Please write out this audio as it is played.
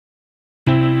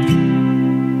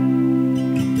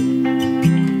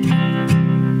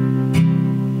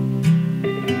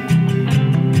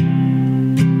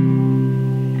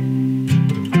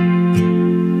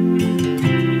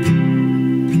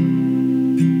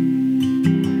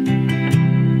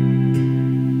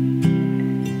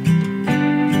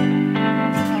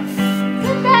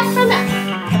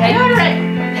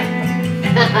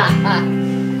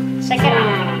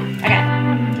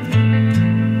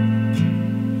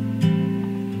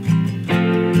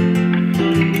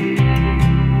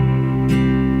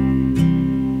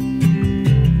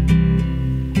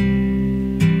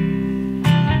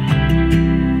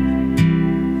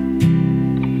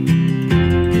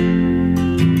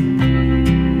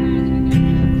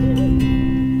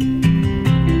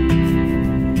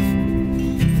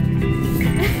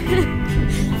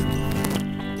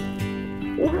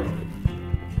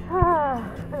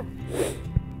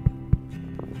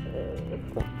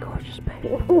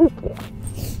love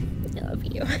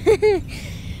you.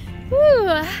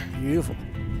 Whew. Beautiful.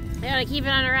 I gotta keep it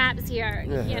on the wraps here.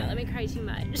 You can't let me cry too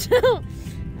much. Look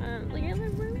at my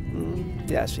room.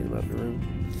 Yeah, I seen him up in the room.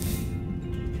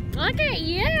 Look at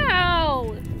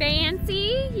you!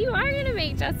 Fancy! You are gonna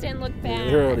make Justin look bad.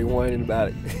 You're already whining about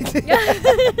it.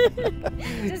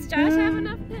 Does Josh have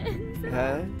enough pins?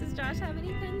 Huh? Does Josh have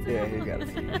any pins? Yeah, he got a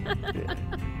few. Yeah.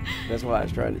 That's why I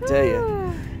was trying to tell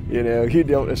you. You know, you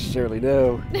don't necessarily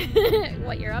know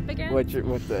what you're up against. What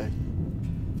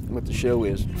the show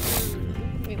is.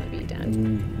 We might be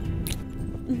done.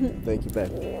 Thank you,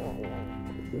 babe.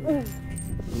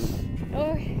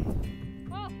 Oh.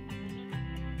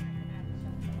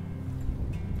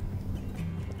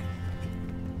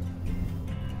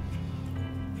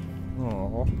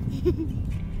 Oh.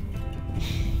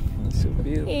 That's so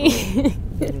beautiful.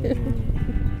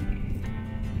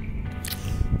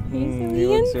 He's so you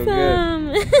look so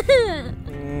good.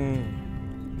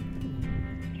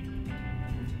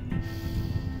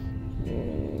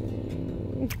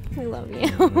 I love you.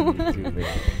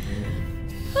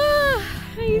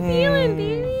 How you feeling,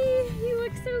 baby? You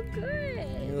look so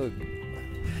good.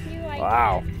 You like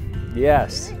wow. it?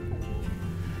 Yes.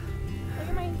 Look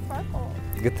at my sparkles.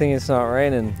 Good thing it's not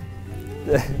raining.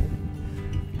 Yeah.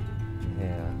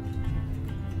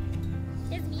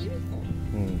 It's beautiful.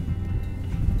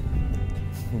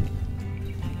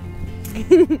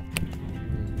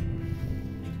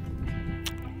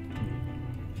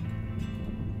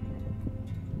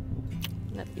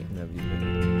 Love you. Love you.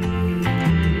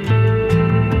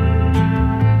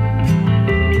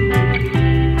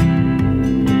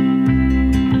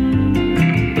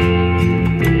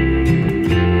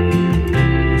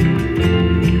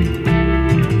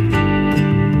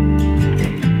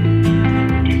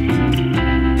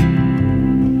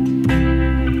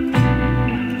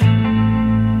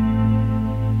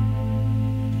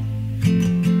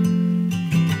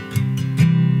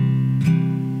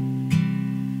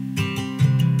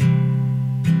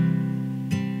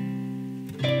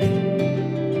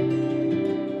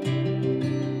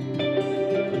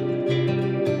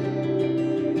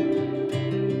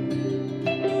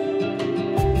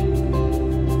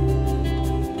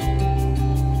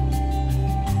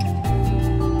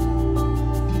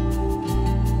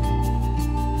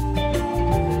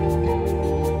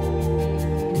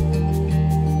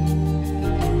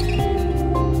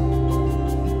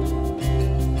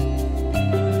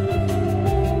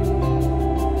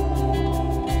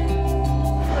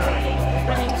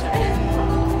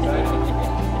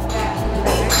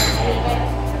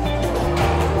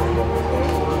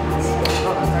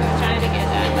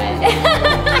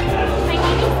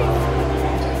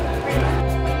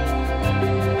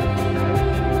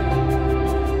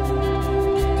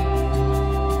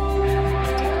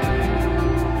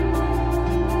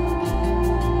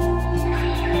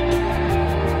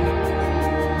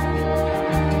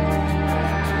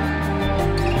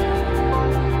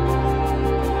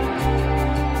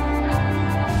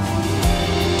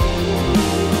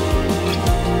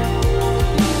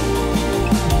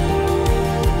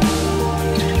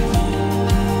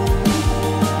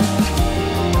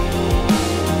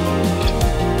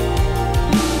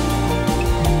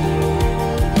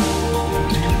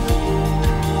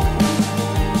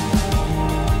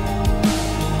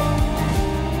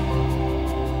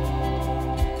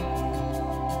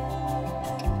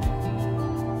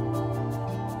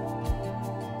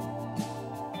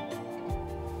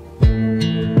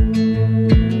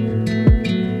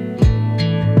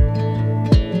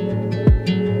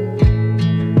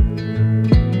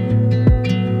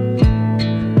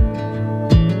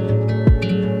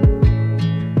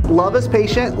 Love is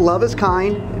patient, love is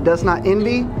kind, it does not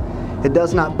envy, it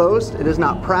does not boast, it is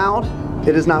not proud,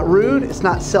 it is not rude, it's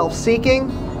not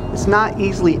self-seeking, it's not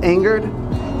easily angered,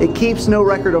 it keeps no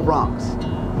record of wrongs.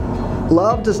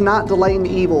 Love does not delight in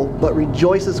evil, but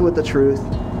rejoices with the truth.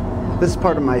 This is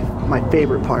part of my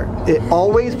favorite part. It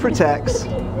always protects,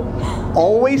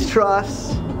 always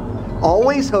trusts,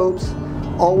 always hopes,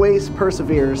 always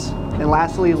perseveres, and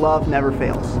lastly, love never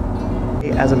fails.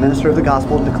 As a minister of the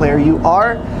gospel, declare you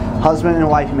are husband and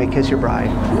wife, you may kiss your bride.